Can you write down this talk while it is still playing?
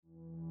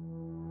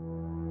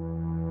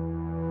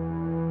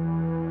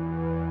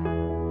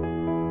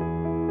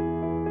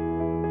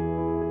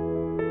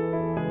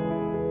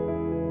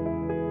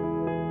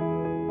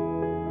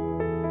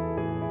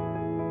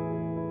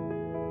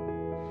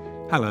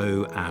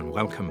Hello and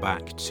welcome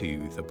back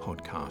to the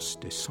podcast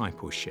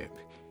Discipleship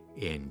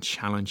in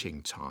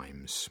Challenging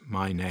Times.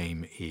 My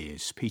name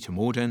is Peter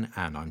Morden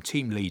and I'm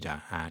team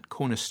leader at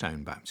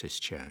Cornerstone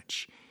Baptist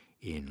Church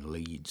in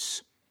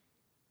Leeds.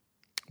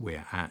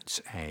 We're at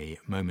a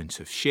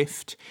moment of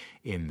shift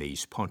in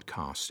these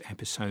podcast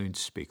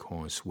episodes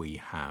because we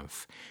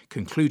have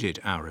concluded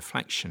our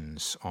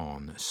reflections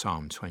on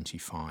Psalm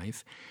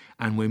 25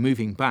 and we're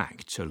moving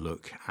back to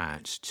look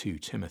at 2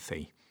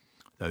 Timothy.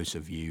 Those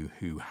of you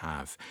who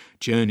have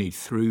journeyed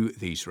through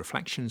these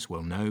reflections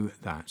will know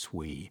that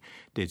we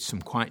did some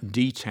quite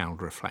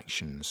detailed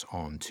reflections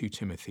on 2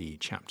 Timothy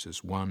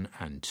chapters 1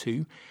 and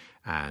 2,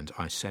 and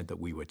I said that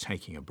we were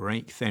taking a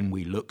break. Then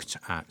we looked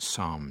at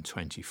Psalm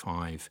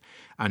 25,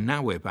 and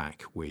now we're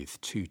back with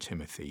 2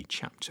 Timothy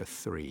chapter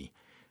 3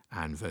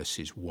 and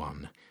verses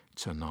 1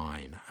 to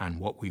 9.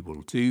 And what we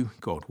will do,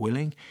 God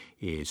willing,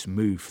 is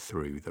move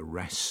through the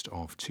rest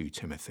of 2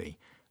 Timothy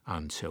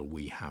until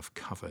we have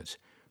covered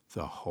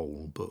the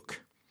whole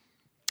book.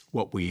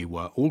 What we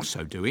were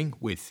also doing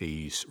with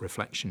these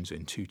reflections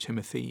in 2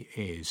 Timothy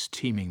is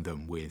teaming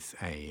them with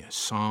a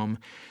psalm,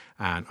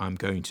 and I'm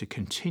going to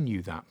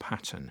continue that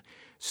pattern.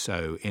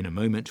 So in a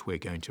moment we're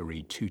going to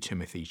read 2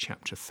 Timothy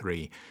chapter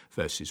 3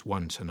 verses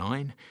 1 to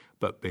 9,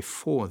 but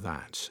before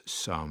that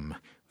some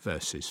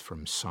verses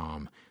from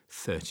Psalm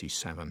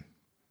 37.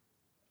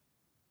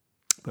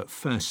 But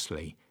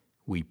firstly,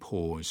 we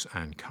pause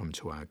and come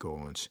to our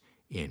God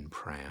in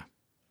prayer.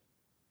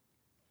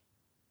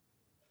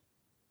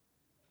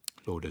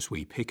 Lord, as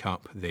we pick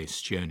up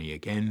this journey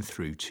again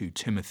through 2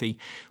 Timothy,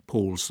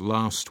 Paul's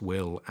last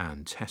will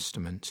and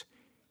testament,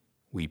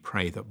 we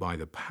pray that by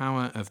the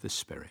power of the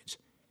Spirit,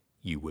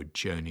 you would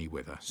journey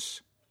with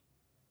us.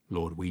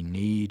 Lord, we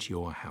need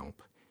your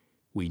help.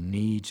 We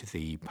need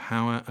the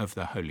power of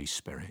the Holy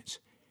Spirit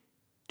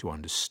to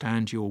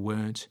understand your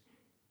word,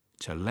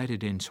 to let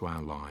it into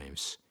our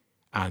lives,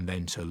 and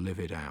then to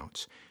live it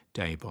out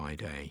day by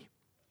day.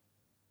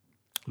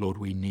 Lord,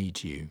 we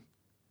need you.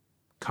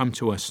 Come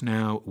to us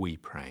now, we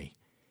pray.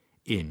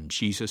 In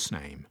Jesus'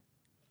 name,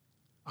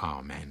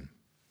 Amen.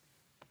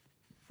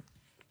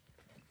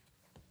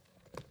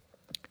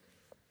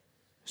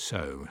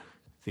 So,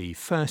 the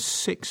first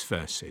 6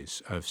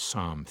 verses of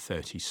Psalm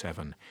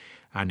 37,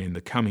 and in the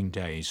coming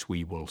days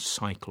we will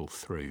cycle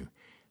through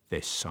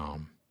this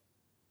psalm.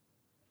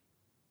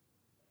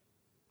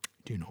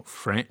 Do not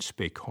fret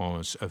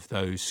because of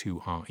those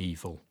who are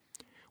evil,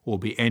 or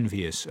be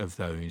envious of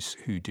those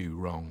who do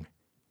wrong.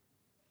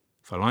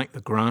 For like the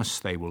grass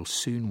they will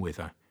soon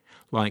wither,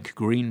 like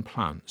green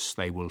plants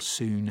they will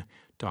soon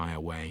die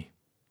away.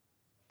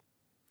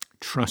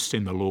 Trust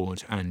in the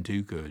Lord and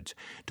do good,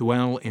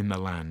 dwell in the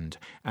land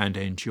and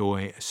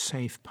enjoy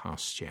safe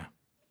pasture.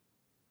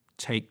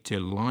 Take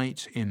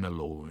delight in the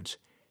Lord,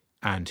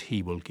 and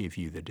he will give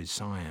you the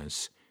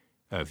desires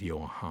of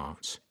your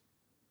heart.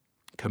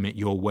 Commit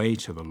your way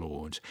to the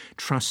Lord,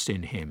 trust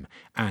in him,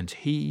 and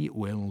he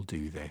will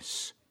do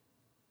this.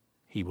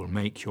 He will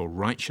make your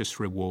righteous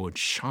reward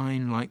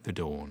shine like the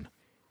dawn,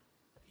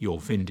 your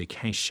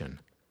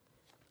vindication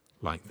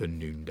like the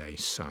noonday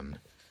sun.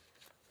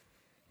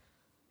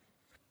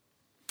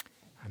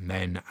 And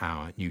then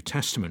our New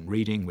Testament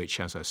reading, which,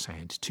 as I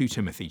said, 2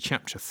 Timothy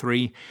chapter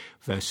 3,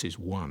 verses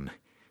 1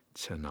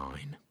 to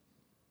 9.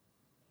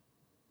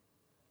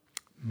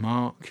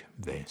 Mark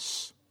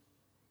this.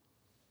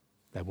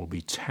 There will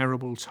be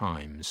terrible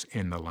times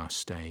in the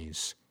last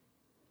days.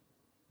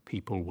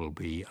 People will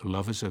be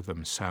lovers of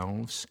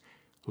themselves,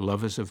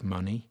 lovers of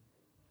money,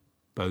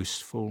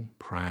 boastful,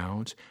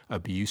 proud,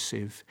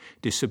 abusive,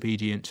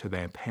 disobedient to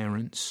their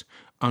parents,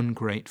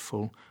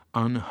 ungrateful,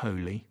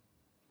 unholy,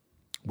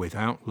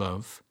 without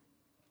love,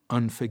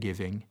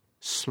 unforgiving,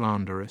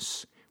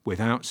 slanderous,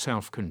 without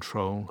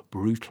self-control,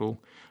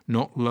 brutal,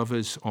 not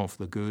lovers of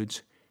the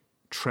good,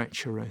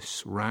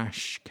 treacherous,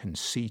 rash,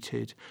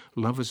 conceited,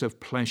 lovers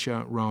of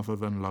pleasure rather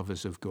than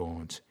lovers of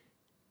God,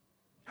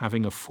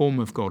 having a form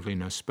of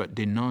godliness but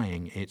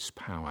denying its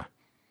power.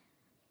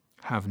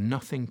 Have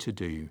nothing to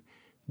do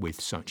with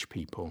such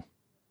people.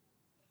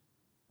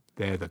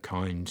 They're the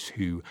kind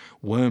who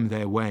worm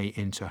their way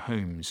into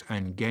homes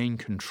and gain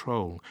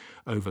control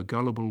over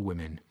gullible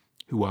women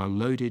who are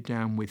loaded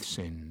down with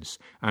sins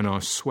and are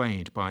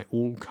swayed by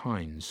all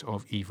kinds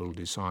of evil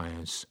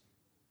desires.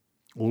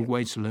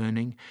 Always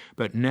learning,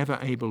 but never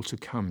able to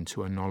come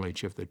to a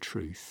knowledge of the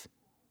truth.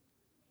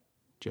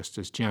 Just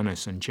as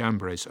Jannes and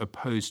Jambres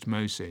opposed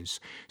Moses,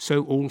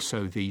 so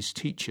also these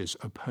teachers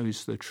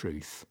oppose the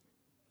truth.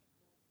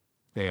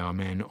 They are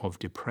men of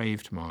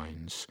depraved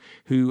minds,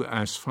 who,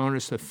 as far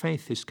as the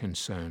faith is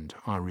concerned,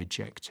 are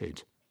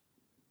rejected.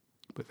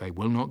 But they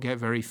will not get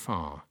very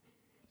far,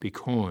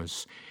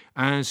 because,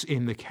 as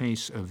in the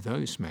case of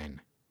those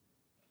men,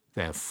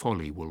 their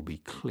folly will be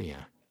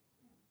clear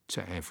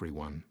to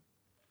everyone.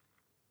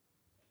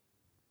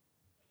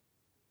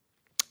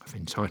 I've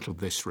entitled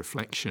this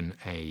reflection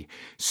A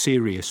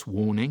Serious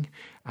Warning,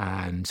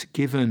 and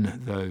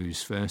given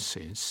those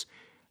verses,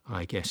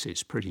 I guess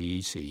it's pretty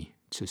easy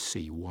to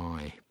see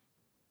why.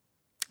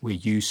 We're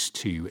used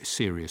to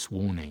serious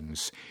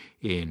warnings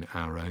in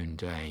our own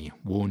day,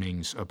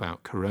 warnings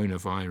about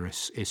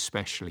coronavirus,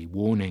 especially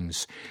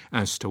warnings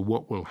as to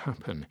what will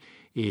happen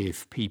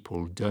if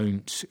people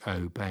don't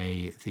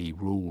obey the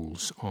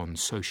rules on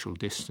social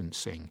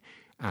distancing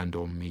and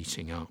on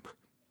meeting up.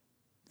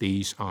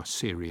 These are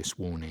serious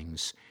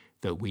warnings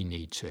that we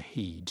need to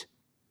heed.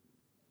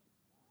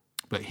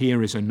 But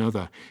here is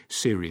another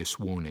serious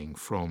warning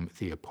from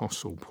the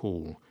Apostle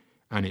Paul,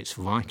 and it's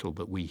vital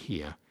that we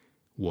hear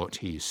what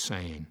he is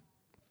saying.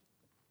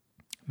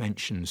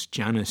 Mentions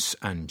Jannes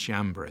and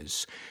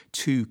Jambres,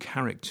 two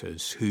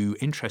characters who,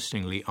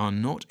 interestingly, are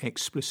not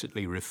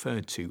explicitly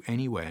referred to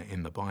anywhere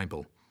in the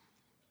Bible.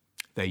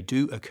 They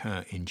do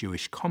occur in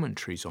Jewish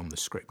commentaries on the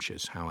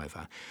scriptures,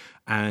 however,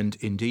 and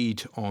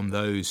indeed on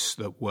those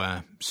that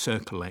were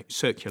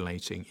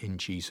circulating in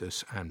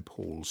Jesus and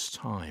Paul's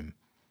time.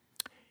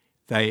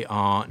 They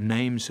are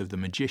names of the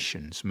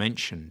magicians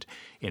mentioned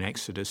in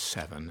Exodus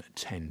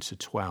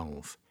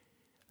 7:10-12.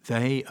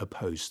 They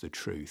oppose the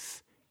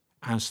truth,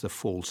 as the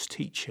false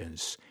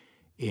teachers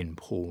in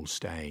Paul's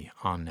day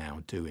are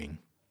now doing.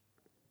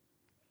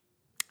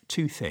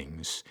 Two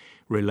things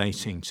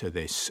relating to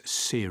this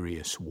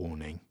serious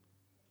warning.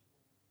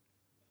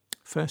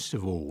 First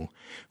of all,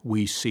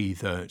 we see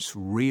that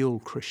real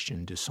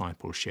Christian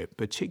discipleship,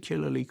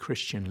 particularly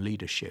Christian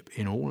leadership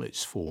in all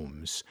its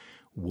forms,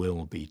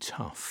 will be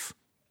tough.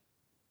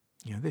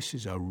 This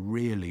is a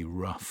really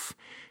rough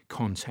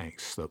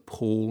context that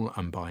Paul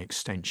and by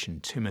extension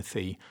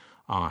Timothy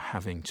are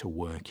having to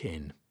work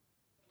in.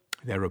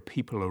 There are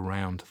people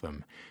around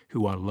them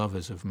who are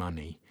lovers of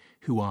money,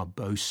 who are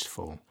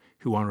boastful,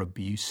 who are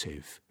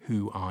abusive,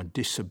 who are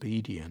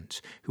disobedient,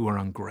 who are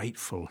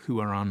ungrateful, who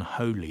are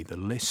unholy. The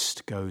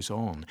list goes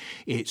on.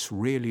 It's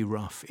really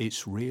rough.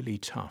 It's really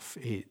tough.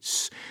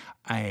 It's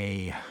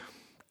a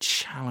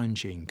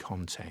challenging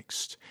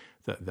context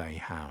that they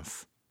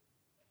have.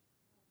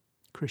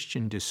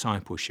 Christian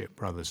discipleship,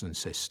 brothers and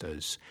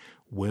sisters,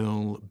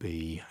 will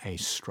be a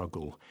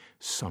struggle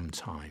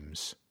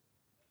sometimes.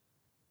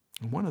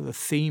 And one of the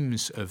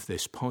themes of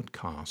this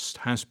podcast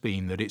has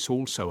been that it's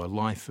also a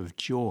life of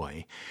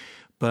joy.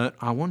 But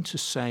I want to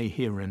say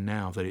here and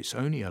now that it's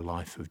only a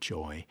life of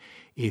joy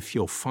if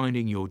you're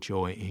finding your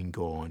joy in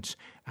God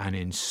and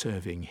in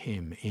serving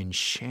Him, in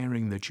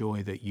sharing the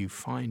joy that you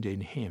find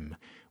in Him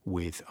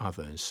with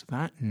others.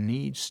 That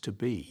needs to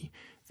be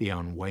the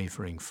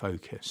unwavering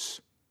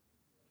focus.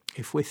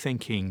 If we're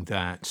thinking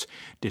that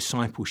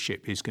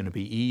discipleship is going to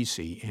be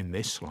easy in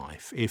this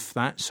life, if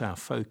that's our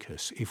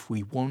focus, if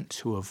we want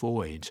to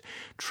avoid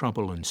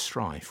trouble and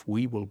strife,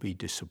 we will be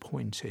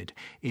disappointed.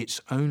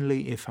 It's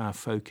only if our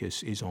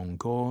focus is on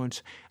God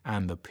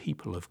and the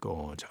people of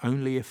God,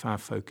 only if our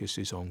focus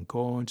is on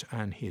God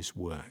and His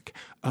work,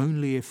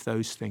 only if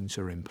those things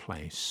are in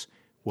place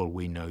will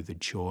we know the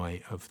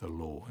joy of the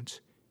Lord.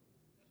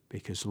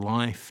 Because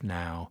life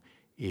now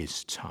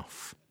is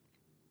tough.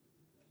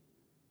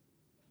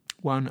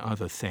 One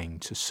other thing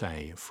to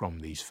say from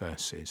these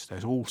verses.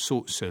 There's all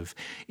sorts of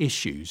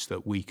issues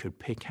that we could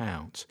pick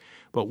out,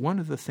 but one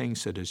of the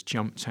things that has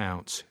jumped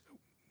out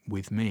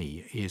with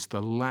me is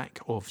the lack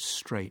of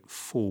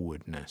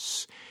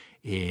straightforwardness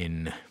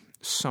in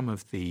some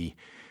of the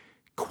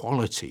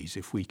qualities,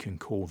 if we can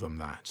call them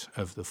that,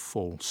 of the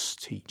false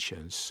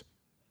teachers.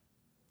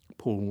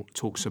 Paul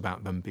talks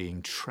about them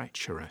being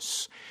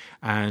treacherous,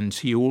 and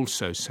he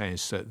also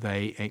says that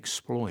they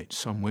exploit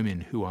some women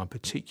who are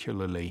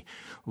particularly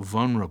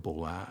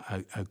vulnerable,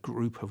 a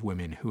group of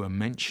women who are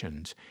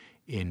mentioned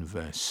in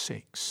verse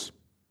 6.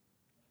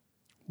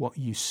 What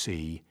you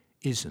see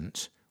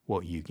isn't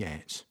what you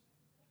get.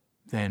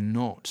 They're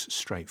not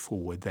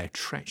straightforward, they're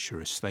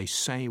treacherous. They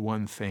say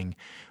one thing,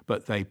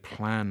 but they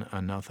plan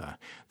another.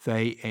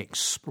 They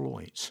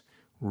exploit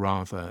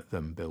rather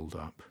than build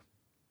up.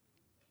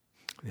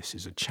 This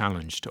is a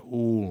challenge to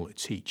all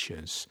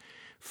teachers,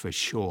 for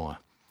sure,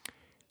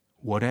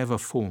 whatever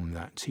form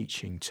that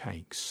teaching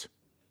takes.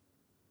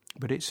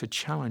 But it's a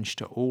challenge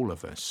to all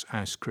of us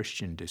as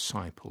Christian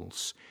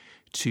disciples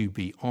to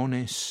be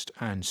honest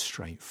and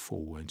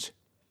straightforward.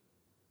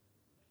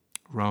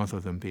 Rather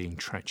than being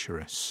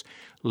treacherous,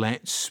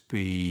 let's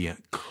be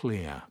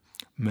clear.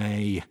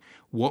 May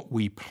what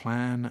we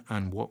plan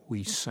and what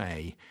we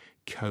say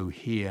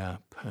cohere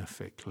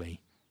perfectly.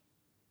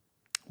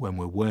 When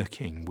we're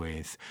working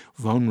with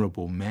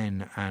vulnerable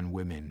men and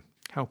women,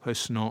 help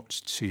us not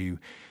to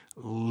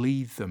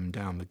lead them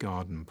down the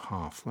garden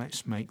path.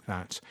 Let's make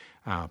that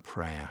our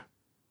prayer.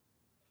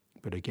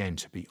 But again,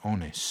 to be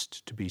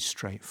honest, to be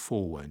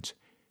straightforward,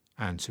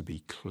 and to be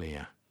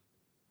clear.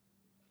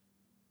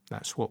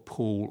 That's what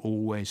Paul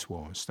always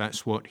was.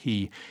 That's what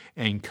he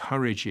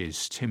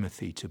encourages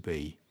Timothy to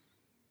be.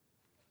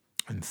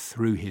 And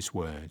through his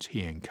word,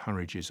 he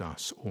encourages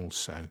us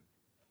also.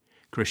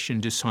 Christian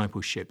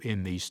discipleship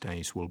in these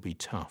days will be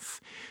tough,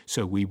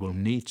 so we will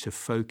need to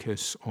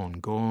focus on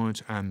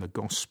God and the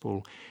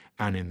gospel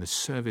and in the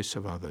service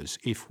of others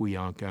if we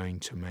are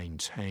going to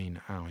maintain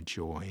our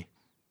joy.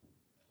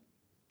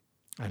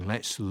 And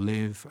let's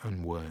live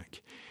and work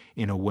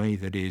in a way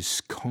that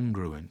is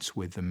congruent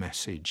with the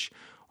message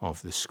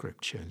of the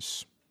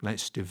Scriptures.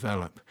 Let's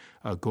develop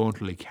a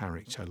godly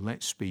character.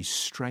 Let's be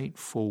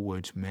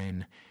straightforward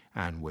men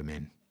and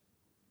women.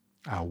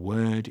 Our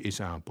word is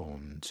our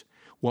bond.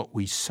 What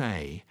we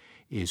say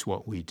is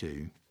what we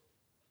do.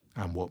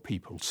 And what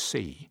people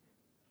see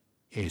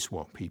is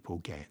what people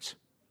get.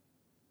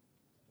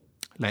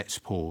 Let's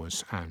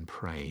pause and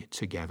pray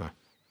together.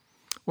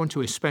 I want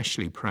to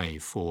especially pray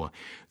for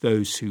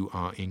those who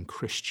are in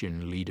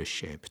Christian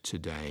leadership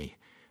today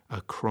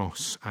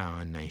across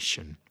our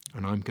nation.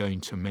 And I'm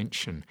going to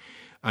mention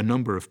a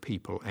number of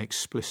people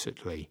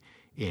explicitly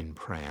in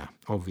prayer.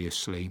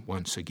 Obviously,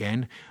 once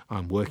again,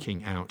 I'm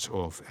working out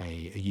of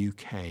a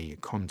UK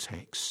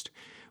context,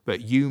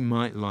 but you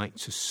might like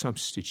to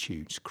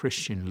substitute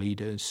Christian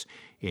leaders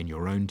in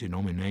your own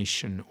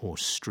denomination or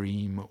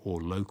stream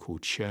or local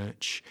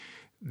church,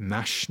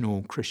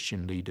 national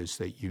Christian leaders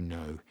that you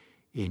know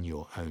in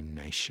your own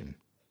nation.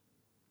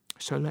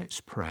 So let's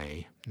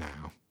pray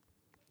now.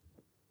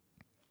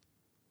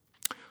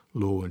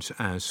 Lord,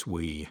 as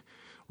we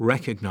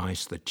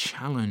recognize the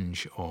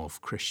challenge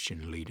of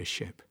Christian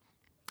leadership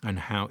and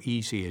how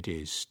easy it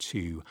is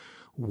to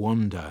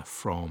wander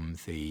from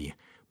the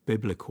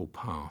biblical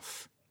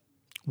path,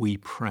 we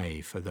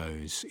pray for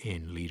those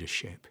in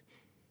leadership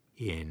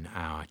in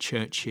our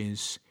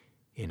churches,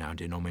 in our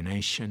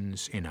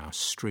denominations, in our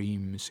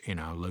streams, in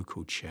our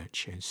local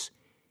churches,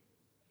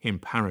 in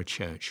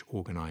parachurch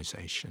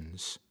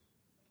organizations.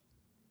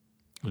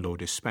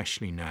 Lord,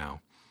 especially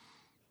now,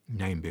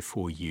 name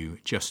before you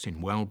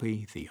Justin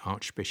Welby, the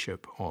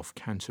Archbishop of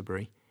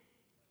Canterbury,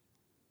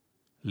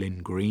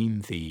 Lynn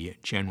Green, the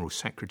General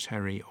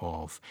Secretary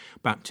of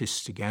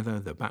Baptists Together,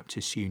 the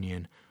Baptist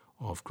Union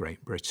of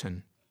Great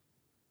Britain.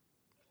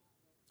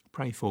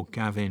 Pray for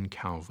Gavin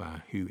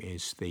Calver, who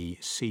is the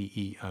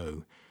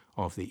CEO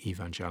of the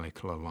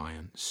Evangelical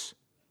Alliance.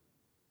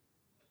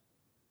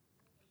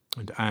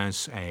 And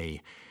as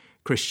a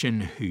Christian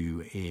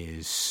who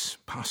is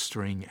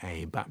pastoring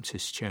a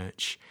Baptist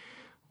church,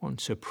 I want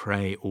to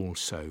pray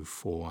also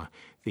for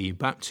the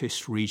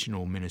Baptist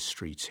Regional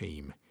Ministry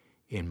team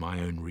in my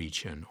own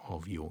region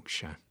of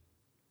Yorkshire.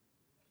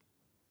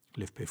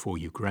 Lift before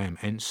you Graham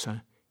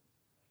Enser,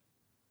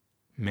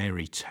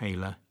 Mary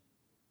Taylor,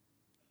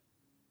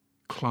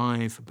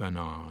 Clive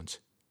Bernard,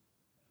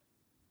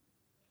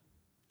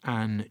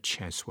 Anne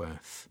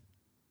Chesworth.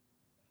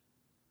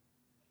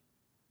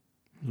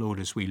 Lord,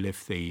 as we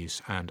lift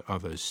these and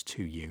others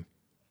to you,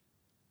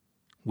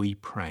 we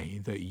pray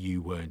that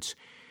you would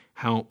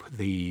help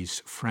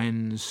these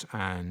friends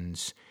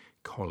and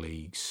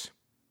colleagues,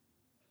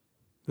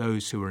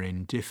 those who are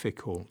in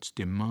difficult,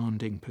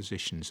 demanding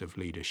positions of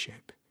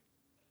leadership,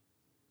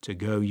 to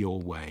go your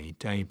way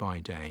day by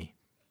day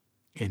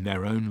in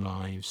their own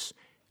lives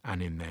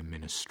and in their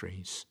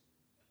ministries.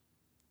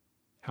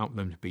 Help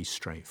them to be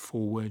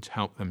straightforward,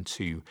 help them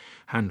to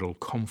handle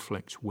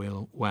conflict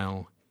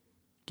well.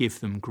 Give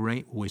them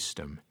great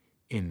wisdom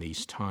in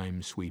these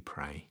times, we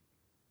pray.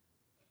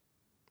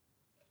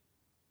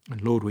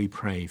 And Lord, we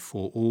pray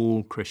for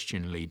all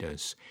Christian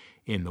leaders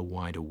in the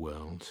wider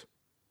world,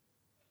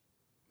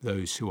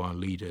 those who are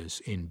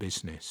leaders in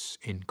business,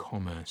 in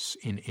commerce,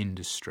 in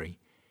industry,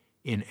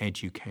 in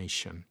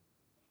education,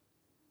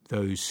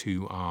 those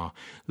who are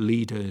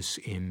leaders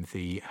in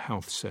the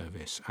health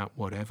service at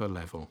whatever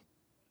level,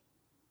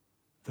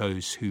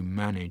 those who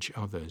manage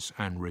others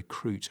and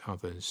recruit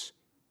others,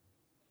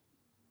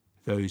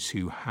 those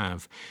who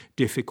have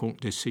difficult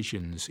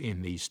decisions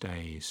in these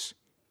days,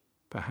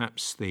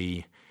 perhaps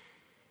the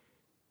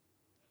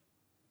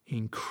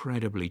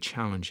incredibly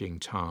challenging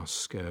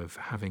task of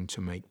having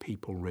to make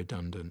people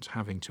redundant,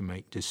 having to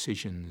make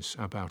decisions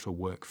about a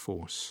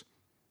workforce,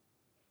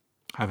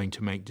 having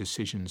to make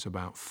decisions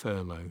about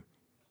furlough,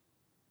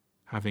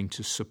 having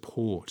to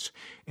support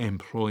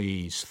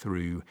employees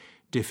through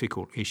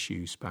difficult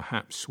issues,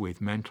 perhaps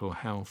with mental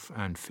health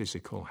and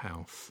physical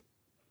health.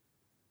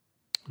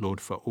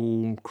 Lord, for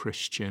all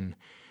Christian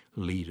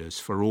leaders,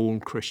 for all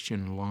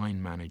Christian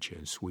line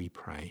managers, we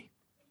pray.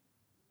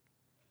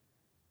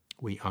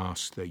 We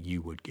ask that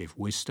you would give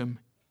wisdom,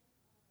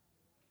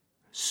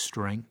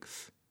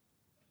 strength,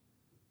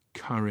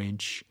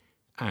 courage,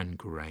 and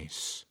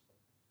grace.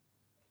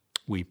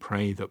 We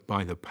pray that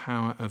by the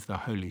power of the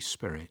Holy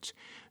Spirit,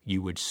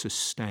 you would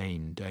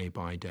sustain day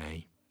by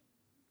day.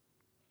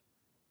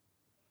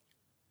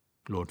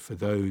 Lord, for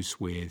those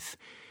with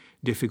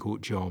difficult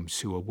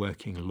jobs who are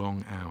working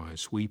long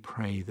hours, we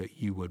pray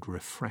that you would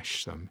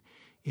refresh them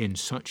in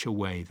such a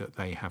way that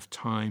they have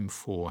time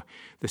for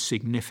the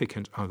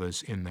significant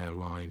others in their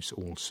lives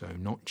also,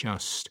 not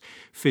just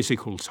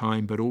physical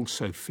time, but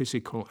also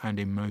physical and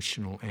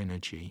emotional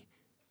energy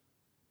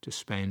to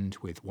spend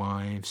with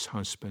wives,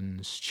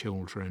 husbands,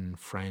 children,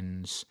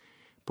 friends,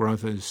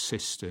 brothers,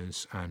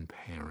 sisters, and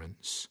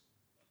parents.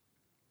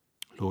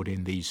 Lord,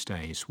 in these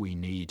days we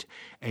need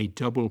a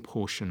double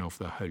portion of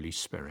the Holy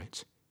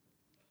Spirit.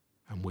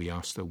 And we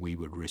ask that we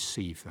would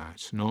receive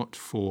that, not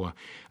for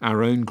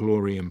our own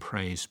glory and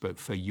praise, but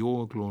for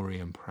your glory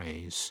and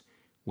praise,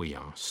 we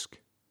ask.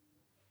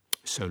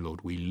 So,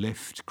 Lord, we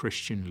lift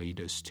Christian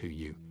leaders to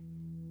you.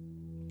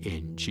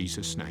 In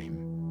Jesus' name,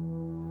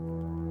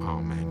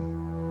 amen.